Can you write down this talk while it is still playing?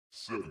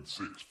7,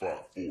 6, 5,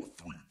 4, 3,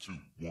 2,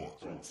 1.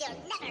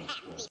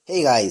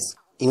 Hey guys,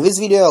 in this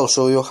video I'll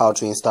show you how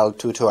to install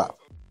TuTuapp.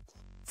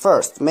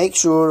 First, make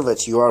sure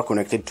that you are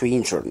connected to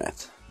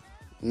internet.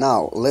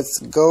 Now let's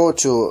go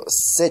to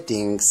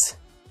Settings,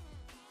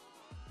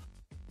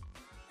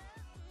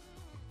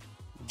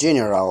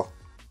 General,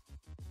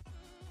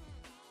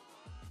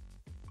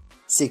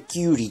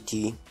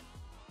 Security.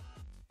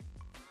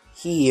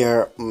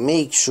 Here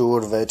make sure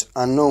that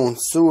unknown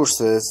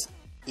sources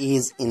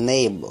is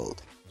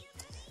enabled.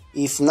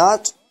 If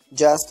not,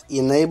 just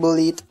enable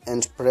it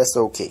and press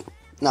OK.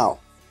 Now,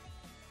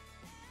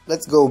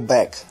 let's go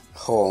back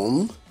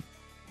home,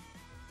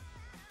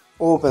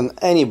 open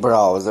any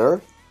browser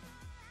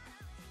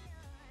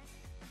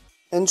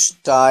and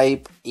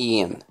type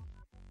in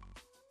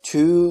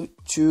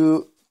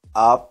TuTuapp.vip.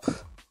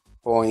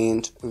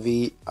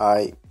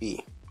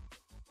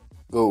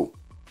 Go.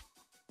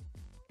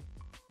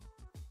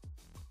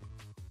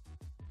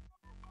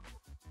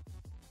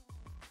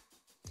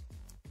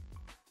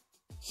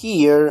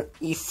 Here,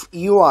 if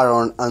you are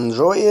on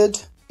Android,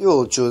 you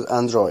will choose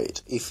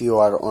Android. If you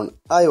are on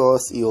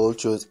iOS, you will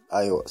choose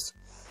iOS.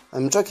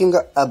 I'm talking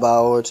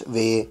about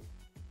the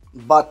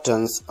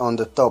buttons on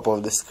the top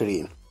of the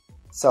screen.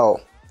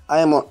 So, I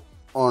am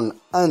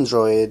on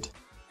Android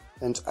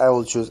and I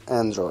will choose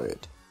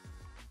Android.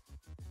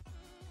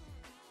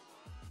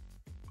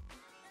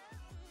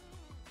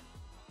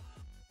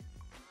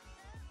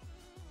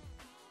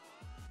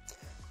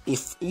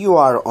 If you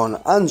are on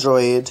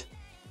Android,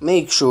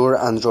 make sure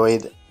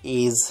Android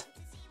is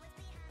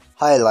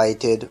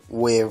highlighted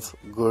with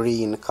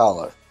green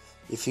color.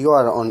 If you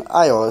are on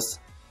iOS,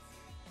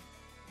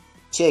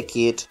 check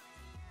it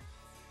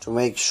to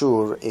make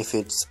sure if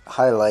it's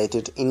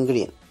highlighted in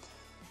green.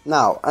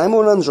 Now I'm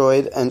on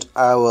Android and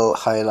I will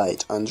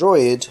highlight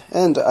Android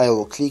and I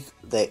will click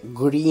the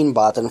green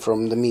button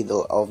from the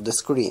middle of the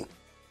screen.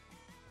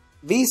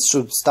 This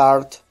should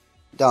start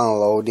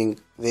downloading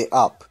the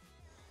app.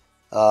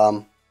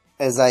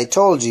 As I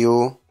told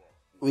you,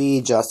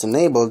 we just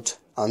enabled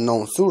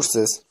unknown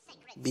sources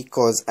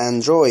because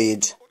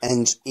Android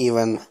and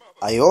even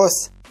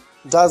iOS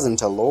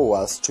doesn't allow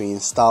us to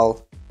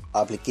install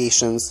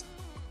applications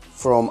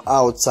from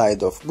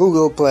outside of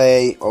Google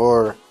Play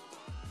or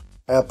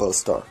Apple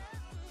Store.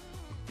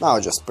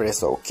 Now just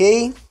press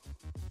OK.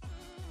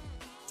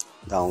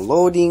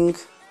 Downloading.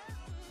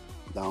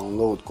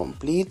 Download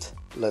complete.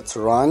 Let's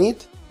run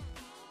it.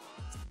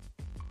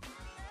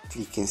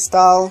 Click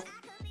install.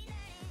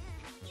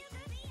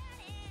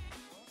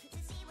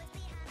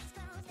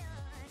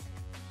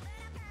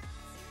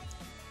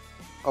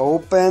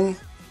 Open.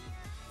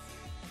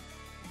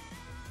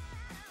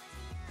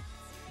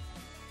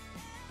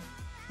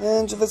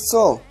 And that's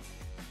all.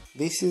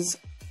 This is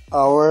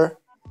our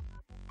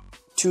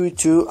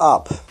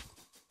TuTuapp.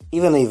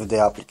 Even if the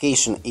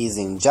application is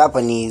in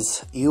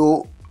Japanese,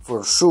 you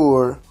for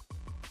sure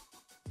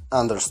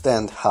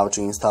understand how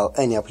to install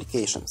any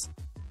applications.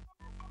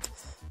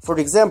 For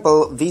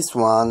example, this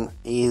one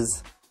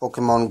is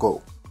Pokemon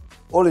Go.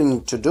 All you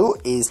need to do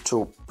is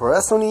to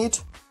press on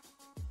it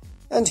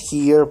and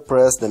here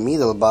press the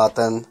middle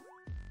button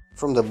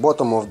from the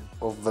bottom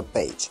of the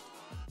page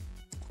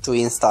to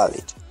install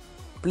it.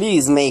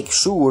 Please make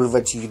sure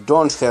that you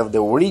don't have the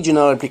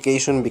original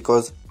application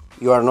because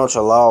you are not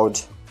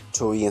allowed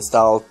to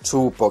install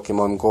two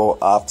Pokemon Go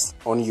apps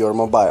on your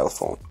mobile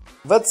phone.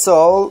 That's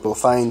all. You'll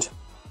find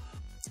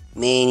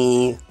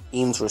many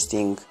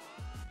interesting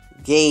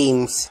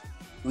games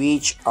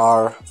which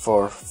are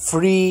for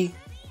free,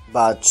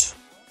 but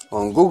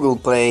on Google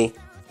Play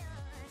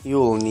you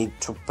will need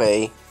to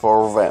pay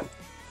for them.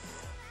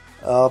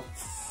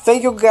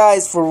 Thank you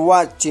guys for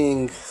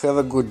watching. Have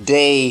a good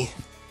day.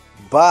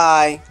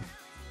 Bye.